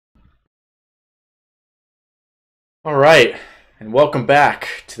Alright, and welcome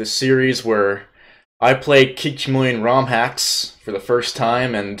back to the series where I play Kid Chameleon ROM hacks for the first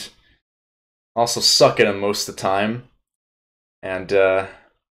time and also suck at them most of the time. And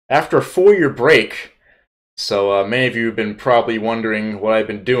after a 4-year break, so many of you have been probably wondering what I've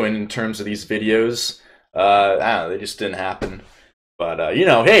been doing in terms of these videos. I don't know, they just didn't happen. But, you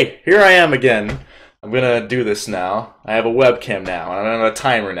know, hey, here I am again. I'm gonna do this now. I have a webcam now, and I have a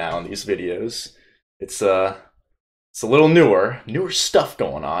timer now in these videos. It's a little newer stuff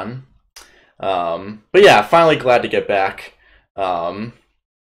going on. But yeah, finally glad to get back.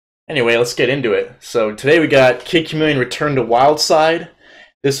 Anyway, let's get into it. So today we got Kid Chameleon Return to Wildside.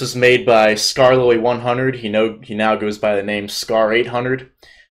 This was made by Scarloey100. He now goes by the name Scar800.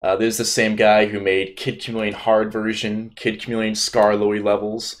 This is the same guy who made Kid Chameleon Hard version, Kid Chameleon Scarloey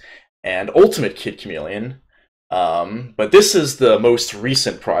levels, and Ultimate Kid Chameleon. But this is the most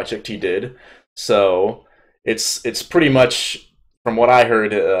recent project he did. So it's pretty much, from what I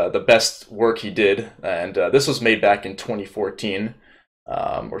heard, the best work he did, and this was made back in 2014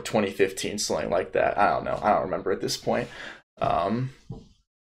 or 2015, something like that. I don't know. I don't remember at this point.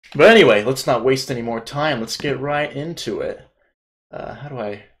 But anyway, let's not waste any more time. Let's get right into it. How do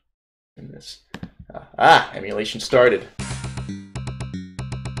I end this? Emulation started.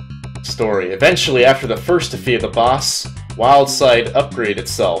 Story. Eventually, after the first defeat of the boss, Wildside upgraded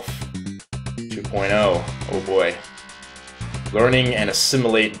itself. 2.0. Oh boy. Learning and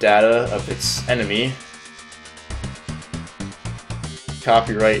assimilate data of its enemy.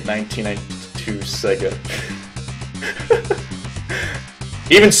 Copyright 1992 Sega.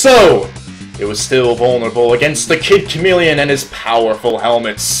 Even so, it was still vulnerable against the Kid Chameleon and his powerful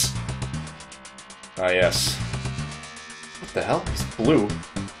helmets. Ah yes. What the hell? He's blue.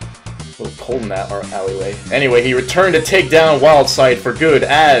 A little cold in that alleyway. Anyway, he returned to take down Wildside for good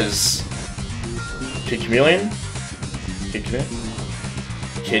as Kid Chameleon? Kid Chameleon?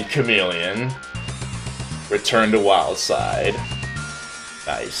 Kid Chameleon returned to Wildside.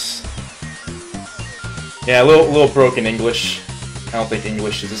 Nice. Yeah, a little broken English. I don't think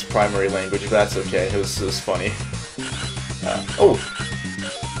English is his primary language, but that's okay. It was funny.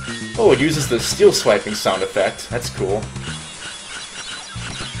 Oh, it uses the steel swiping sound effect. That's cool.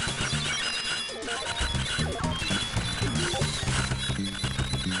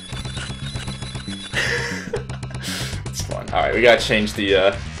 It's fun. Alright, we gotta change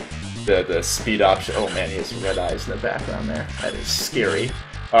the speed option. Oh man, he has red eyes in the background there. That is scary.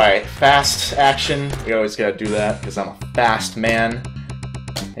 Alright, fast action. We always gotta do that, because I'm a fast man.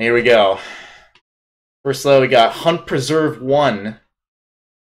 And here we go. First level, we got Hunt Preserve 1.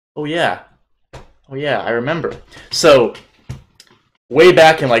 Oh yeah. Oh yeah, I remember. So, way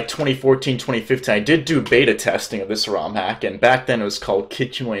back in like 2014, 2015, I did do beta testing of this ROM hack, and back then it was called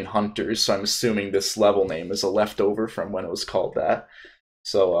Kid Chameleon Hunters, so I'm assuming this level name is a leftover from when it was called that.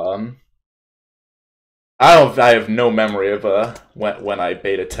 So, I have no memory of when I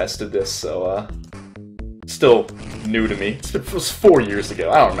beta tested this, so still new to me. It was 4 years ago.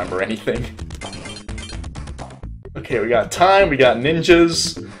 I don't remember anything. Okay, we got time. We got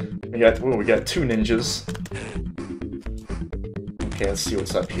ninjas. We got 2 ninjas. Okay, let's see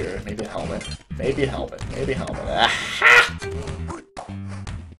what's up here. Maybe a helmet. Maybe a helmet. Maybe a helmet. Aha!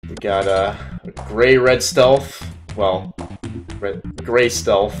 We got a gray-red stealth. Well, gray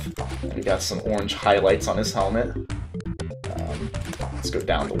stealth. And we got some orange highlights on his helmet. Let's go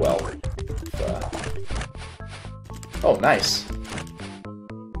down the well. Oh, nice.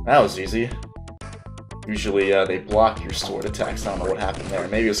 That was easy. Usually they block your sword attacks. I don't know what happened there.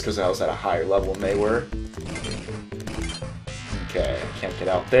 Maybe it's because I was at a higher level than they were. Okay, I can't get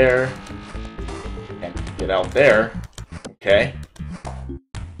out there. Can't get out there. Okay.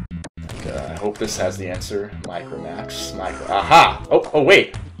 I hope this has the answer. Micromax. Aha! Oh,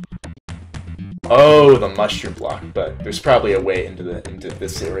 wait! Oh, the mushroom block. But there's probably a way into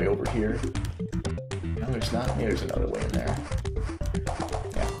this area over here. No, there's not. Maybe there's another way in there.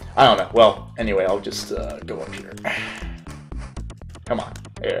 Yeah. I don't know. Well, anyway, I'll just go up here. Come on.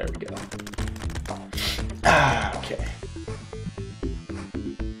 There we go. Okay.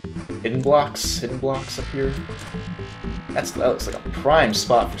 Hidden blocks up here. That looks like a prime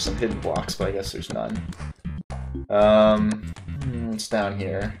spot for some hidden blocks, but I guess there's none. What's down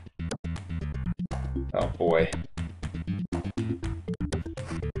here? Oh boy.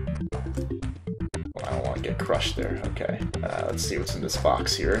 Well, I don't want to get crushed there. Okay. Let's see what's in this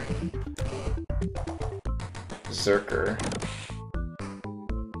box here. Circa.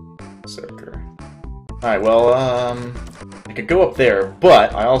 Alright, well, I could go up there,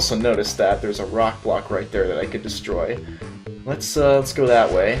 but I also noticed that there's a rock block right there that I could destroy. Let's go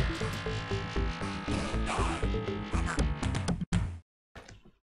that way.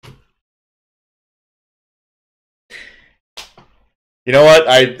 You know what?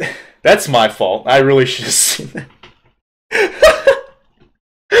 That's my fault. I really should have seen that.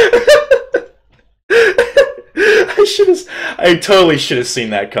 I totally should have seen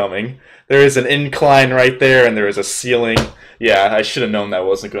that coming. There is an incline right there, and there is a ceiling. Yeah, I should have known that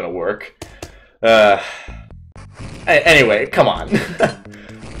wasn't going to work. Anyway, come on.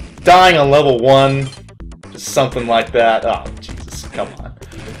 Dying on level 1, just something like that. Oh, Jesus, come on.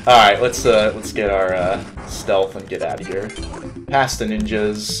 Alright, let's get our stealth and get out of here. Past the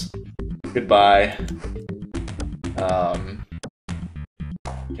ninjas. Goodbye.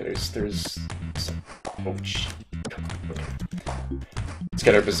 Okay, there's some... Oh, shit. Okay. Let's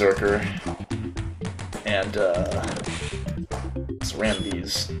get our berserker. And, let's ram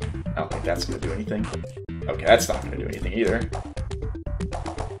these. I don't think that's gonna do anything. Okay, that's not gonna do anything either.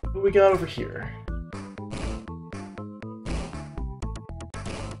 What do we got over here?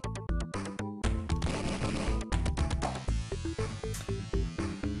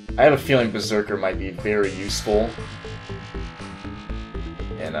 I have a feeling Berserker might be very useful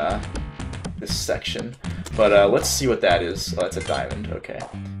in this section, but let's see what that is. Oh, that's a diamond. Okay.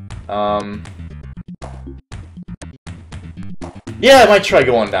 Yeah, I might try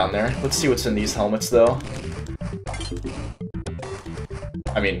going down there. Let's see what's in these helmets, though.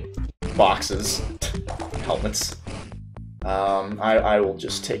 I mean, boxes, helmets. I will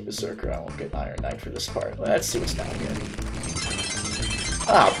just take Berserker. I won't get Iron Knight for this part. Let's see what's down here.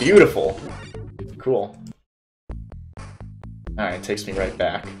 Ah, beautiful. Cool. Alright, it takes me right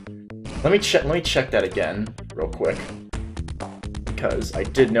back. Let me check that again, real quick. Because I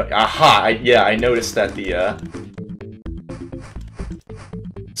did know... Aha! Yeah, I noticed that the,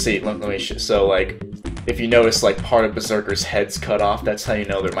 See, let me so, like, if you notice, like, part of Berserker's head's cut off, that's how you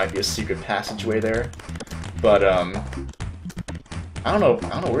know there might be a secret passageway there. But, I don't know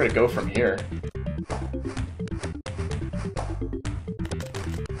where to go from here.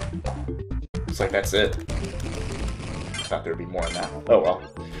 Looks like that's it. Thought there'd be more than that. Oh well.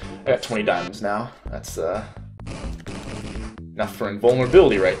 I got 20 diamonds now. That's enough for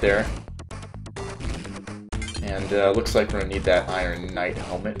invulnerability right there. And looks like we're gonna need that Iron Knight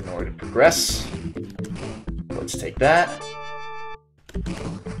helmet in order to progress. Let's take that.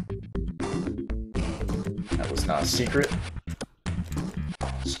 That was not a secret.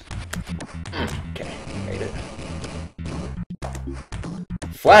 Okay, made it.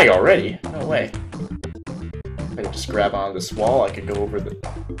 Flag already? No way. If I could just grab onto this wall, I could go over the...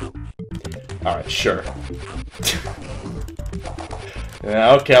 Alright, sure.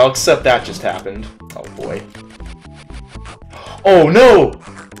 Yeah, okay, I'll accept that just happened. Oh boy. Oh no!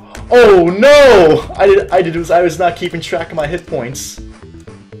 Oh no! I was not keeping track of my hit points.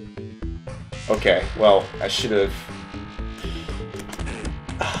 Okay, well, I should have...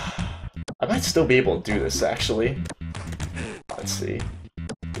 I might still be able to do this, actually. Let's see.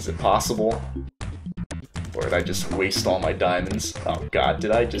 Is it possible? Or did I just waste all my diamonds? Oh god, did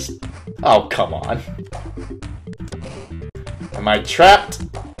I just... Oh, come on. Am I trapped?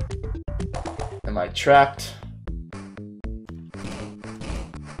 Am I trapped?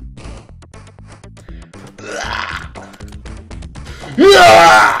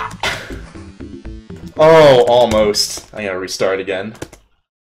 Oh, almost. I gotta restart again.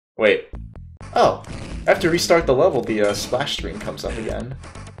 Wait. Oh. I have to restart the level, the splash screen comes up again.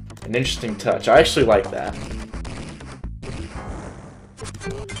 An interesting touch. I actually like that.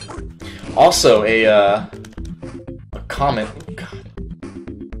 Also, a comment... God.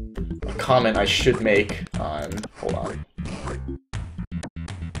 A comment I should make on... Hold on.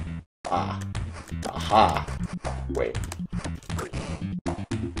 Ah. Aha. Wait.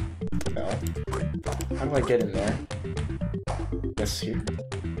 No. How do I get in there? Yes, here.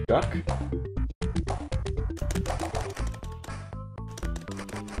 Duck?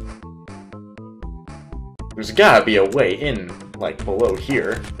 There's gotta be a way in, like, below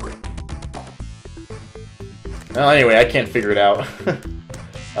here. Well, anyway, I can't figure it out.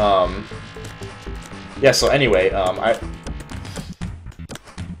 Yeah, so anyway, I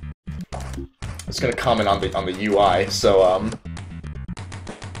was gonna comment on the UI, so,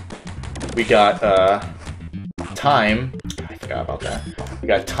 we got, time. I forgot about that. We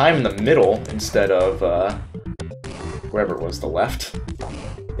got time in the middle instead of, wherever it was, the left?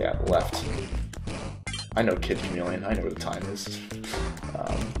 Yeah, the left. I know Kid Chameleon, I know where the time is.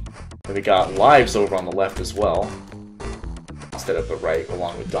 Then we got lives over on the left as well, instead of the right,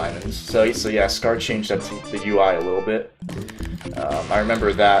 along with diamonds. So yeah, Scar changed up the UI a little bit. I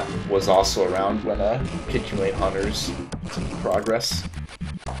remember that was also around when Kid Chameleon Hunters was in progress.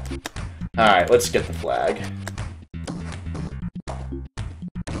 Alright, let's get the flag.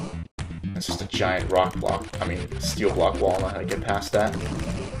 It's just a giant rock block, steel block wall. I don't know how to get past that.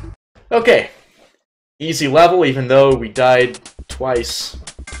 Okay. Easy level, even though we died twice.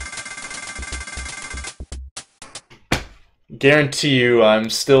 Guarantee you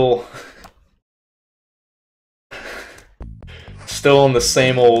I'm still in the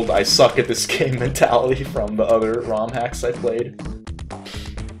same old I suck at this game mentality from the other ROM hacks I played.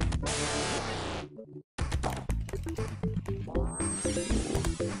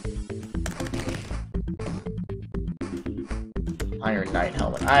 Iron Knight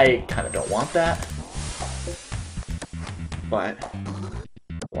helmet. I kind of don't want that, but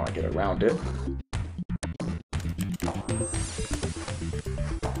I want to get around it.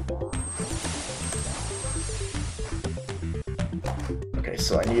 Okay,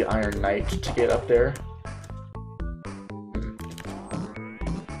 so I need Iron Knight to get up there.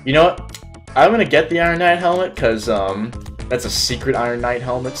 You know what? I'm gonna get the Iron Knight helmet because that's a secret Iron Knight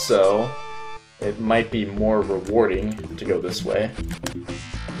helmet, so it might be more rewarding to go this way.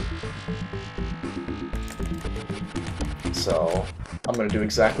 So I'm gonna do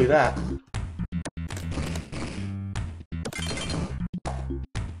exactly that.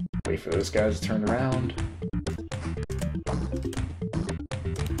 Wait for those guys to turn around.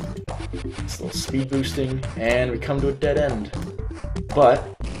 It's a little speed boosting, and we come to a dead end.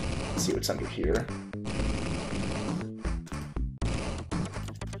 But let's see what's under here.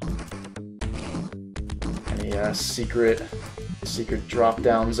 Any secret drop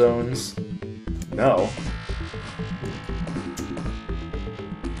down zones? No.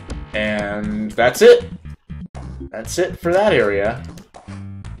 And that's it. That's it for that area.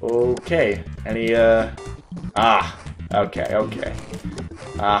 Okay. Any okay.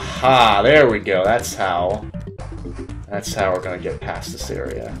 Aha, there we go. That's how we're gonna get past this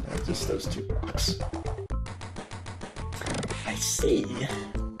area. Just those two blocks. I see.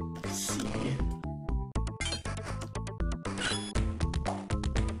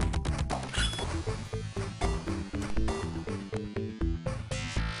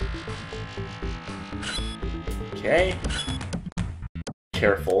 Okay.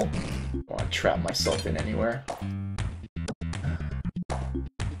 Careful. I don't want to trap myself in anywhere.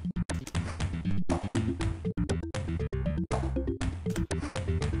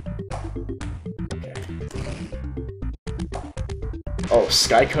 Okay. Oh,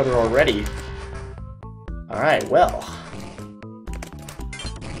 Sky Cutter already. Alright, well.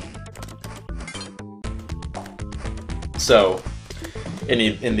 So,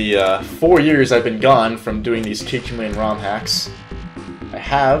 in the 4 years I've been gone from doing these Chameleon ROM hacks, I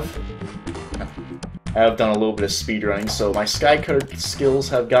have done a little bit of speedrunning, so my Sky Cutter skills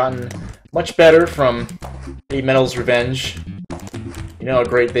have gotten much better from A Metal's Revenge. You know how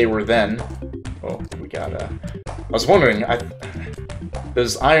great they were then. Oh, we got I was wondering,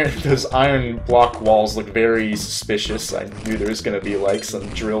 those iron block walls look very suspicious. I knew there was gonna be like some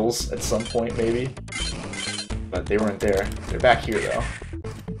drills at some point, maybe. But they weren't there. They're back here, though.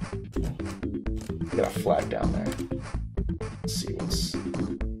 We got a flag down there. Let's see what's...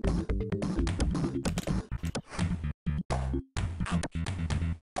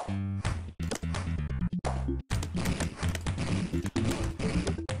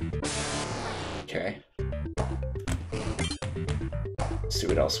 Okay. Let's see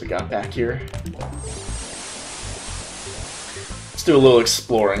what else we got back here. Let's do a little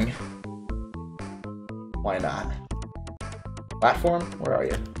exploring. Why not? Platform? Where are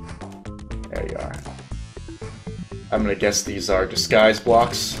you? There you are. I'm gonna guess these are disguise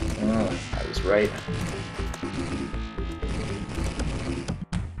blocks. Oh, I was right.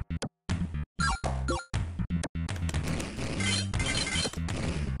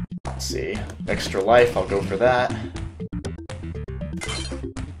 Let's see. Extra life, I'll go for that.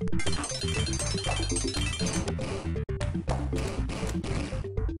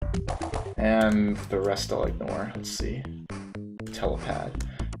 And the rest I'll ignore. Let's see. Telepad.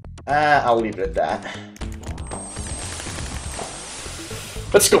 I'll leave it at that.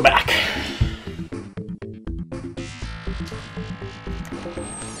 Let's go back.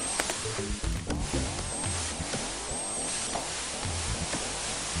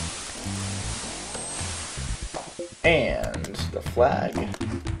 And the flag.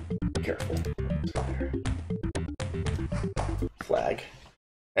 Careful. Flag.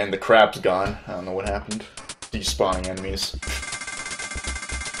 And the crab's gone. I don't know what happened. Despawning enemies.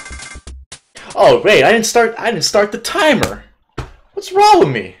 Oh wait, I didn't start the timer. What's wrong with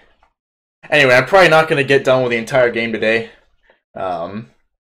me? Anyway, I'm probably not gonna get done with the entire game today. But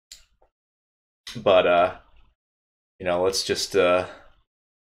you know, let's just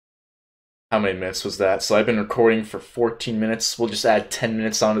How many minutes was that? So I've been recording for 14 minutes. We'll just add 10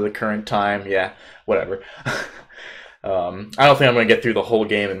 minutes onto the current time. Yeah, whatever. I don't think I'm going to get through the whole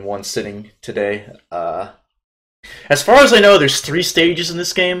game in one sitting today. As far as I know, there's 3 stages in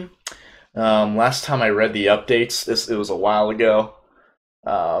this game. Last time I read the updates, it was a while ago.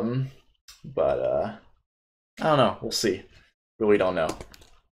 But I don't know. We'll see. Really don't know.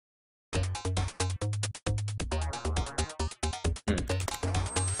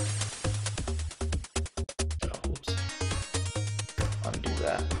 Oh, oops. Undo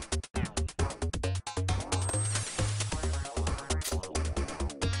that.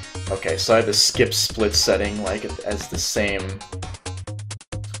 Okay, so I have the skip split setting like as the same.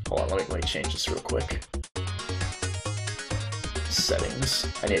 Hold on, let me change this real quick. Settings.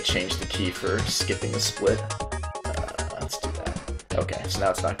 I need to change the key for skipping a split. Let's do that. Okay, so now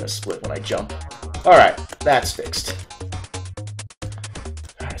it's not going to split when I jump. Alright, that's fixed.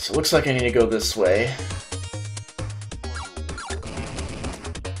 Alright, so it looks like I need to go this way.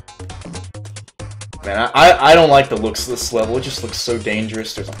 Man, I don't like the looks of this level. It just looks so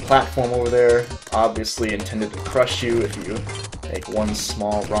dangerous. There's a platform over there, obviously intended to crush you if you make one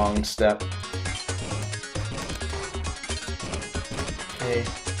small wrong step. Okay.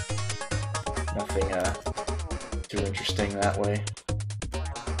 Nothing too interesting that way.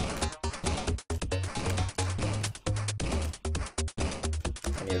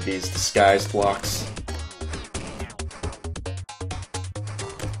 Any of these disguise blocks.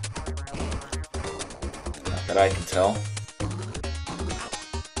 That I can tell.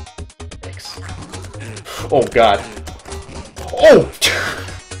 Thanks. Oh God. Oh.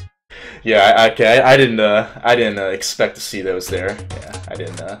 Yeah. Okay. I didn't expect to see those there. Yeah. I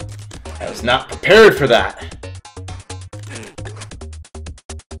didn't. I was not prepared for that.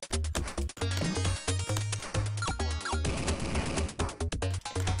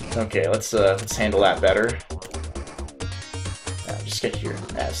 Okay. Let's handle that better. Now, just get here.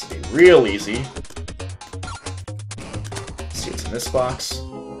 That has to be real easy. See what's in this box.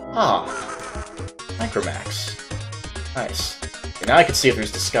 Ah, Micromax. Nice. Okay, now I can see if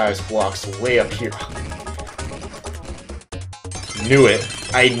there's disguise blocks way up here. Knew it.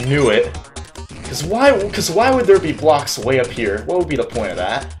 I knew it. Cause why would there be blocks way up here? What would be the point of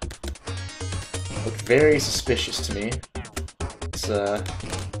that? Looked very suspicious to me. Let's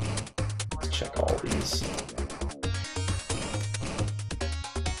check all these.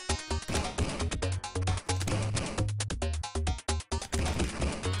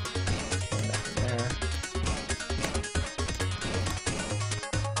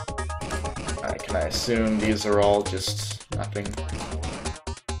 Can I assume these are all just nothing?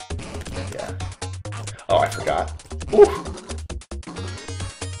 Yeah. Oh, I forgot. Ooh.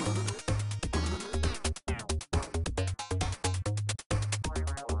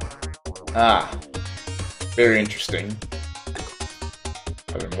 Ah. Very interesting.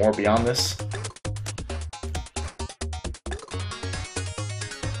 Are there more beyond this?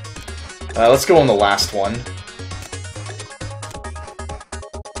 Let's go on the last one.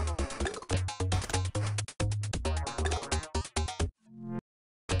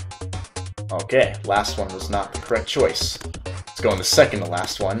 Okay, last one was not the correct choice. Let's go on the second to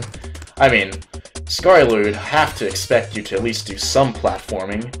last one. I mean, Scarlet would have to expect you to at least do some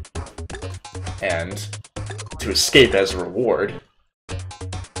platforming, and to escape as a reward.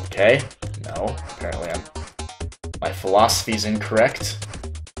 Okay, no, apparently my philosophy's incorrect.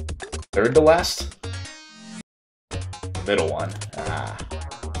 Third to last? The middle one. Ah,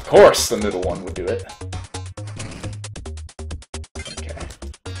 of course the middle one would do it.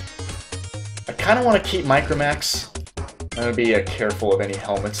 I kind of want to keep Micromax. I'm going to be careful of any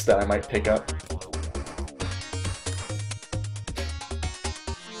helmets that I might pick up.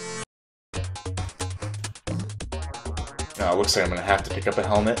 Oh, it looks like I'm going to have to pick up a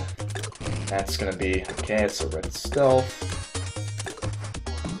helmet. That's going to be... okay, it's a red stealth.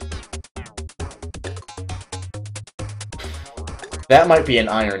 That might be an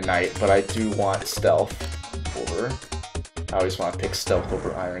Iron Knight, but I do want stealth over... I always want to pick stealth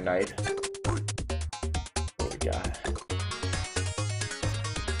over Iron Knight.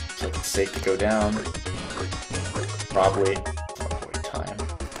 Safe to go down. Probably. Avoid time.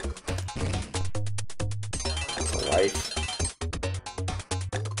 That's a life.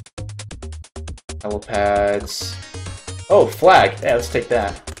 Helipads. Oh, flag! Yeah, let's take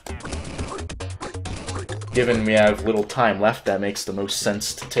that. Given we have little time left, that makes the most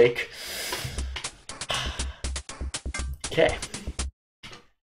sense to take. Okay.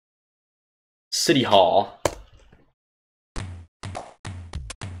 City Hall.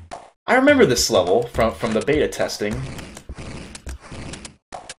 I remember this level from the beta testing.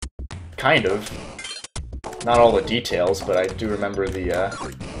 kind of. Not all the details, but I do remember the,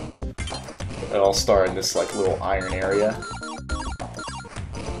 it all started in this, like, little iron area.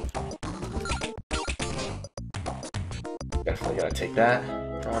 Definitely gotta take that,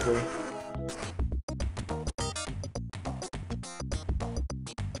 probably.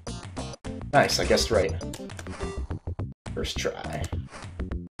 Nice, I guessed right. First try.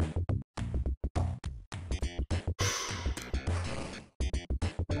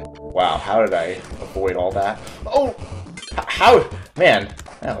 Wow, how did I avoid all that? Oh! How? Man,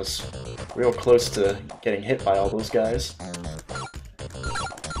 that was real close to getting hit by all those guys.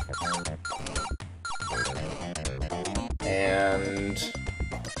 And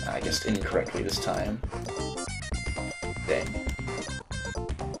I guessed incorrectly this time. Dang.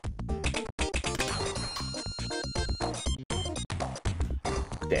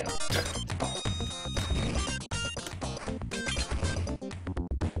 Damn.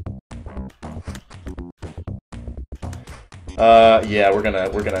 Yeah, we're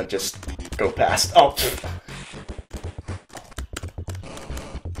gonna just go past. Oh.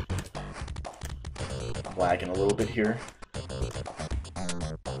 Lagging a little bit here.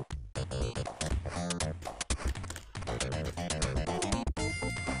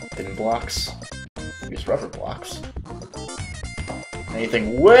 Thin blocks. Use rubber blocks.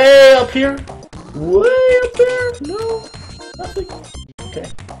 Anything way up here? Way up there? No, nothing.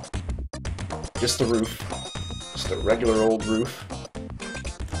 Okay. Just the roof. Just a regular old roof.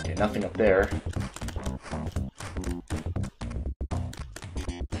 Okay, nothing up there.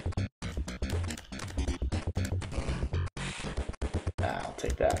 I'll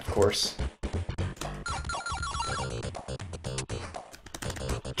take that, of course.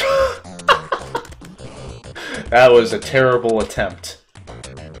 That was a terrible attempt.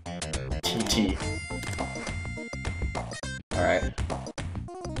 TT. Alright.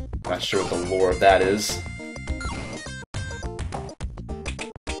 Not sure what the lore of that is.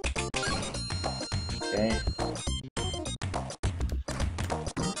 Okay.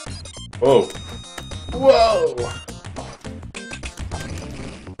 Whoa! Whoa!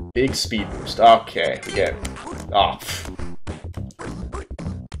 Big speed boost. Okay, we get... Oh.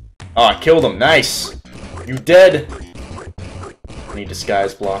 Oh, I killed him. Nice! You dead! I need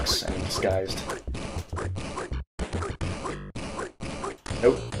disguise blocks. I need disguised.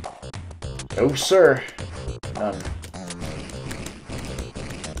 Nope. No, sir. None.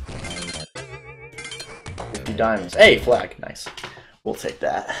 50 diamonds. Hey, flag. Nice. We'll take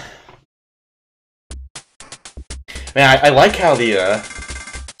that. Man, I like how the end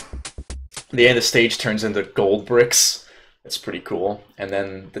of the stage turns into gold bricks. It's pretty cool. And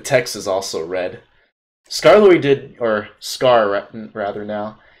then the text is also red. Scarloy did, or Scar rather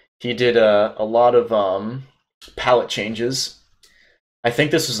now, he did a lot of palette changes. I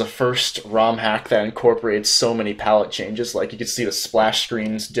think this was the first ROM hack that incorporated so many palette changes. Like, you could see the splash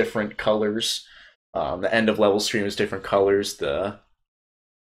screens, different colors. The end of level screen was different colors. The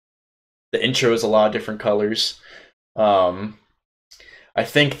intro is a lot of different colors. I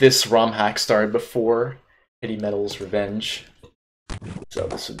think this ROM hack started before Heavy Metal's Revenge. So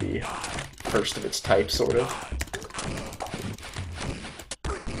this would be first of its type, sort of.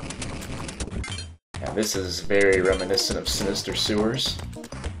 Yeah, this is very reminiscent of Sinister Sewers.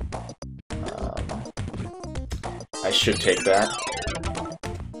 I should take that.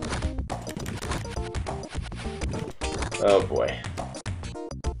 Oh boy.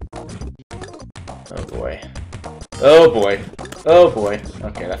 Oh boy. Oh boy. Oh boy.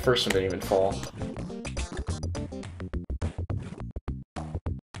 Okay, that first one didn't even fall.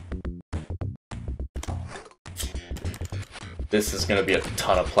 This is gonna be a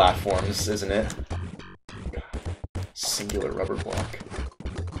ton of platforms, isn't it? God. Singular rubber block.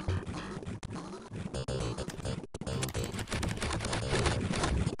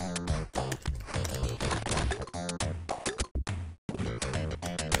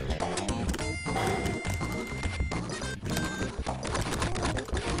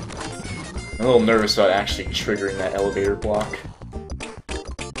 I'm a little nervous about actually triggering that elevator block.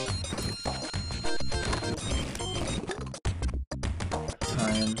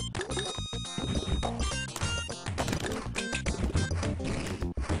 Time.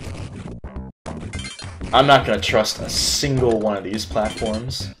 I'm not gonna trust a single one of these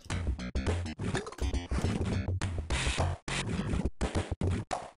platforms.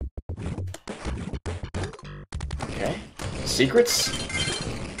 Okay. Secrets?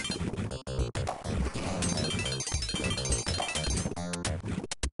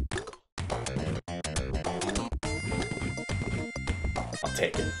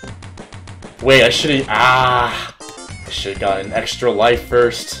 Take it. Wait, I should've... I should've got an extra life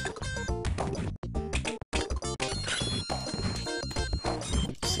first.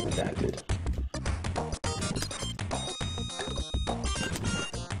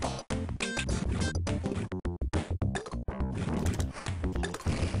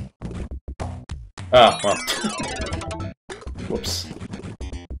 Oh, well. Whoops.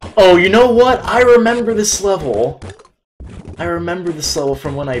 Oh, you know what? I remember this level. I remember this level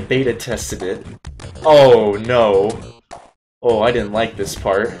from when I beta tested it. Oh, no. Oh, I didn't like this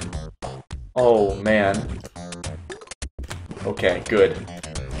part. Oh, man. Okay, good.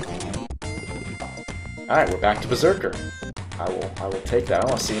 Alright, we're back to Berserker. I will take that. I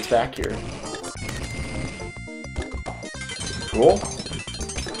want to see what's back here. Cool.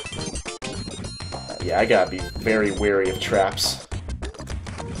 Yeah, I gotta be very wary of traps.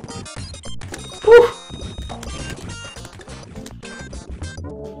 Whew!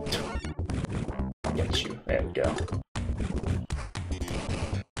 Get you. There we go.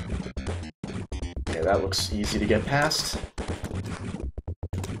 Okay, that looks easy to get past.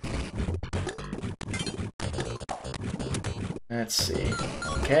 Let's see.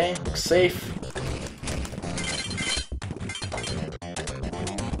 Okay, looks safe.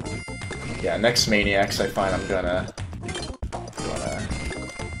 Yeah, next Maniacs I find I'm gonna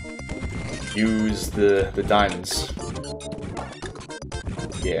use the diamonds.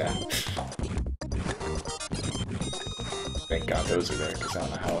 Yeah. Thank God those are there, because I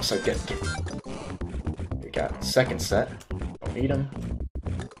don't know how else I'd get through. We got second set. Don't need them.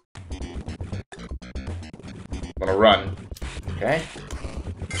 I'm gonna run. Okay.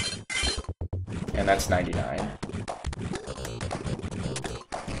 And that's 99.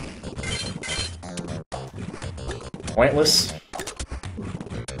 Pointless.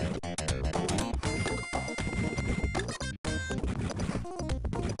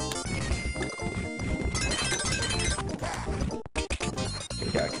 We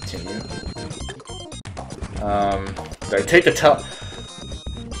gotta continue. Did I take the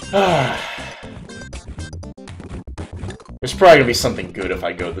There's probably gonna be something good if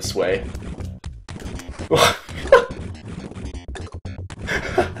I go this way.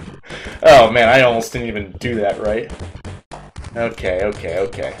 Oh man, I almost didn't even do that right. Okay. Oh,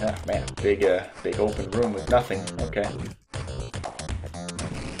 man, big open room with nothing. Okay.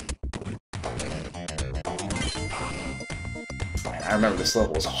 Man, I remember this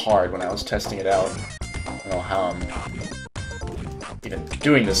level was hard when I was testing it out. I don't know how I'm even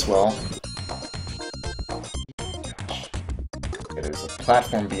doing this well. Gosh. Okay, there's a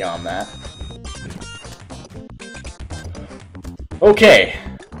platform beyond that. Okay.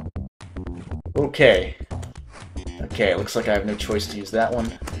 Okay, looks like I have no choice to use that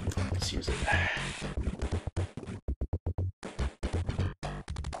one. Let's use it.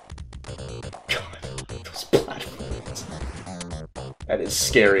 God, those platforms. That is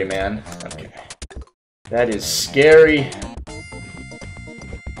scary, man. Okay. That is scary.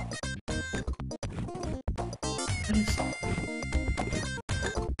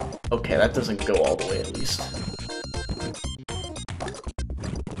 Okay, that doesn't go all the way at least.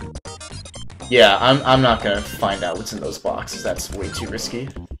 Yeah, I'm not gonna find out what's in those boxes. That's way too risky.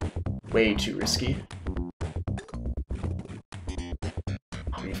 Way too risky.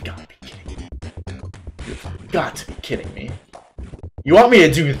 Oh, you've got to be kidding me. You've got to be kidding me. You want me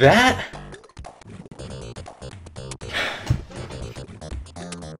to do that?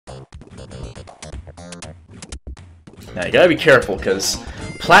 Now, you gotta be careful, because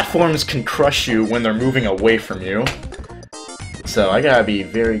platforms can crush you when they're moving away from you. So I gotta be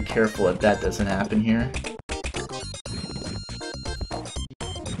very careful that that doesn't happen here.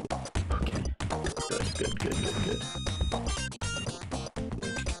 Okay. Good.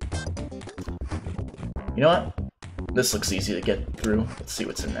 You know what? This looks easy to get through. Let's see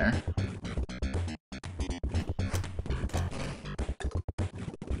what's in there.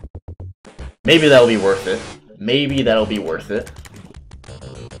 Maybe that'll be worth it. Maybe that'll be worth it.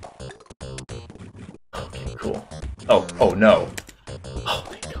 Okay, cool. Oh no. Oh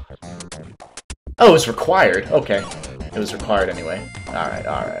my god. Oh, it's required. Okay. It was required anyway.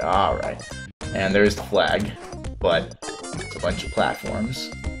 Alright. And there's the flag. But it's a bunch of platforms.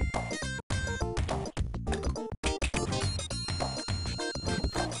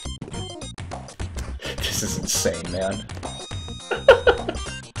 This is insane, man.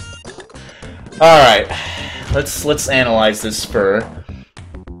 Alright. Let's analyze this for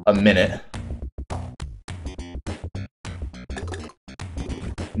a minute.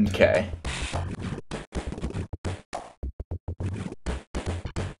 Okay.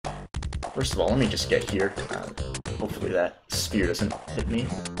 First of all, let me just get here. Hopefully that spear doesn't hit me.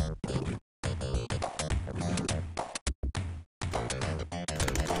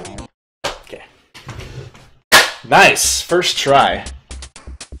 Okay. Nice! First try.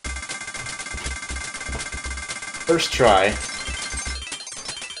 First try.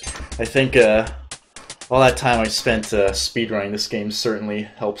 I think all that time I spent speedrunning this game certainly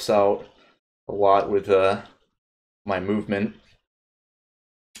helps out a lot with my movement.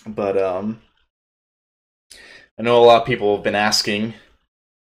 But I know a lot of people have been asking,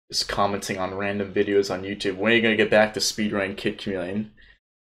 just commenting on random videos on YouTube, when are you gonna get back to speedrunning Kid Chameleon?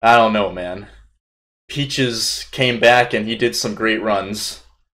 I don't know, man. Peaches came back and he did some great runs.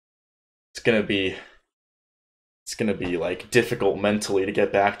 It's gonna be like difficult mentally to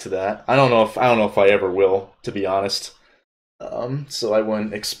get back to that. I don't know if I ever will, to be honest. So I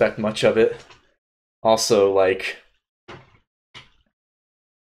wouldn't expect much of it. Also, like,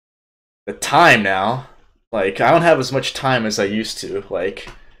 the time now, like, I don't have as much time as I used to. Like,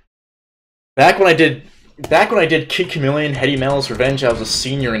 back when I did Kid Chameleon, Heady Metal's Revenge, I was a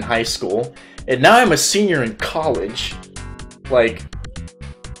senior in high school, and now I'm a senior in college. Like,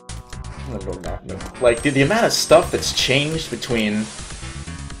 like the amount of stuff that's changed between.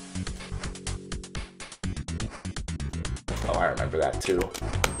 Oh, I remember that too.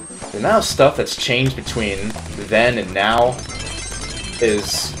 The amount of stuff that's changed between then and now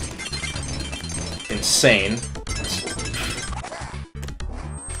is insane.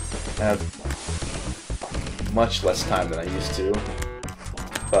 I have much less time than I used to.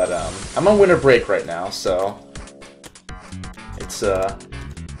 But I'm on winter break right now, so it's there's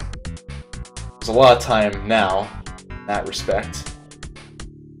a lot of time now in that respect.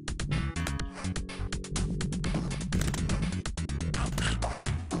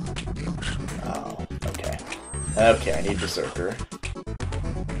 Oh, okay. Okay, I need Berserker.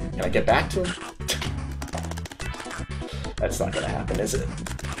 Can I get back to him? That's not gonna happen, is it?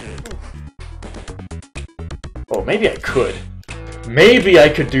 Oh, maybe I could. Maybe I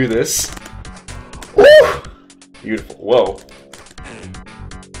could do this. Woo! Beautiful. Whoa.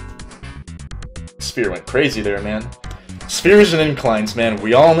 Sphere went crazy there, man. Spheres and inclines, man.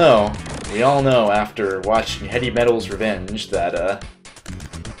 We all know after watching Heady Metal's Revenge that,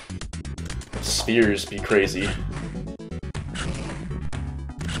 spheres be crazy.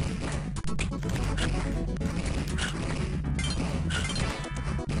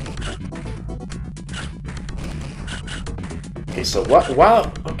 Okay, so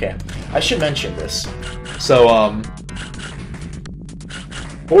wow, okay. I should mention this. So,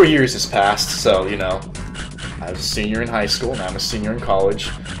 4 years has passed, so, you know, I was a senior in high school, now I'm a senior in college.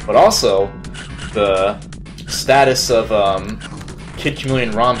 But also, the status of, Kid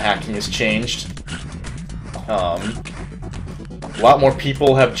Chameleon ROM hacking has changed. A lot more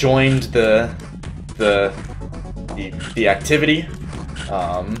people have joined the activity.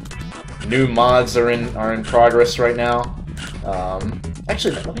 New mods are in progress right now.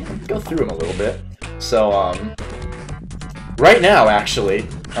 Actually, let me go through them a little bit. So, right now, actually,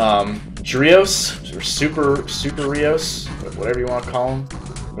 Drios, or Super Rios, whatever you want to call him,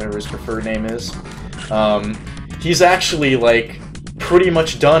 whatever his preferred name is, he's actually, like, pretty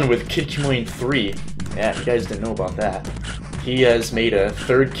much done with Kid Chameleon 3. Yeah, you guys didn't know about that. He has made a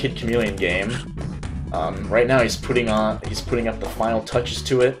third Kid Chameleon game. Right now, he's putting up the final touches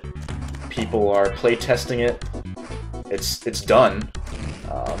to it. People are playtesting it. It's done.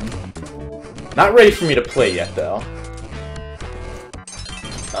 Not ready for me to play yet, though.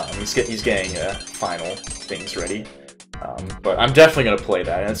 He's getting final things ready. But I'm definitely gonna play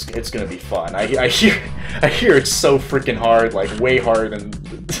that, and it's gonna be fun. I hear it's so freaking hard, like way harder than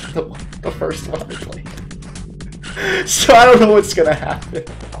the first one I played. So I don't know what's gonna happen.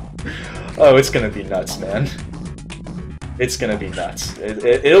 Oh, it's gonna be nuts, man. It's gonna be nuts.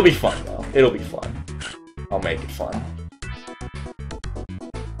 It'll be fun though. It'll be fun. I'll make it fun.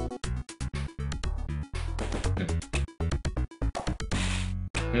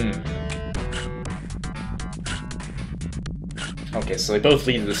 Okay, so they both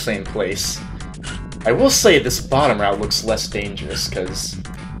lead to the same place. I will say this bottom route looks less dangerous, because...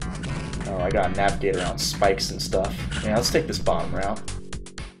 Oh, I gotta navigate around spikes and stuff. Yeah, let's take this bottom route.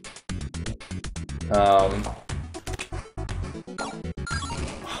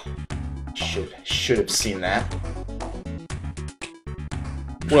 Should have seen that.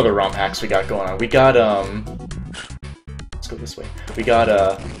 What other ROM hacks we got going on? We got, let's go this way. We got,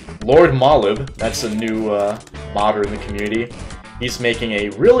 Lord Malib. That's a new, modder in the community. He's making a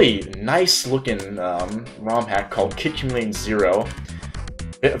really nice-looking, ROM hack called Kid Chameleon 0.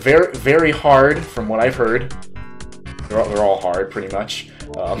 Very, very hard, from what I've heard. They're all hard, pretty much.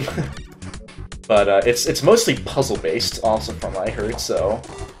 But, it's mostly puzzle-based, also from what I heard, so...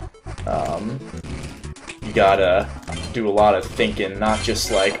 you gotta do a lot of thinking, not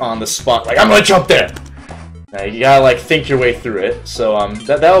just, like, on the spot, like, I'm gonna jump there! You gotta, like, think your way through it, so,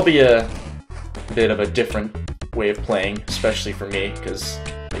 that'll be a bit of a different way of playing, especially for me, because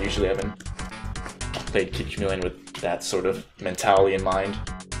I usually haven't played Kid Chameleon with that sort of mentality in mind.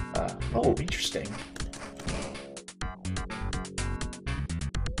 Oh, interesting.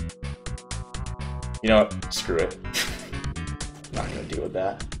 You know what? Screw it. Not gonna deal with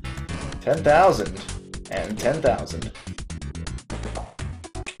that. 10,000 and 10,000.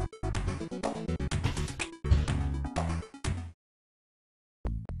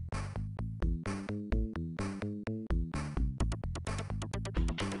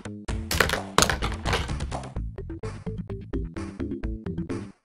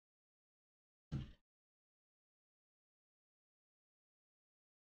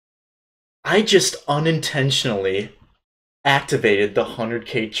 I just unintentionally activated the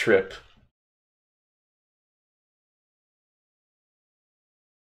 100k trip.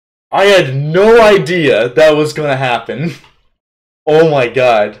 I had no idea that was gonna happen. Oh my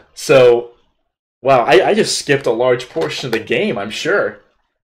god. So, wow, I just skipped a large portion of the game, I'm sure.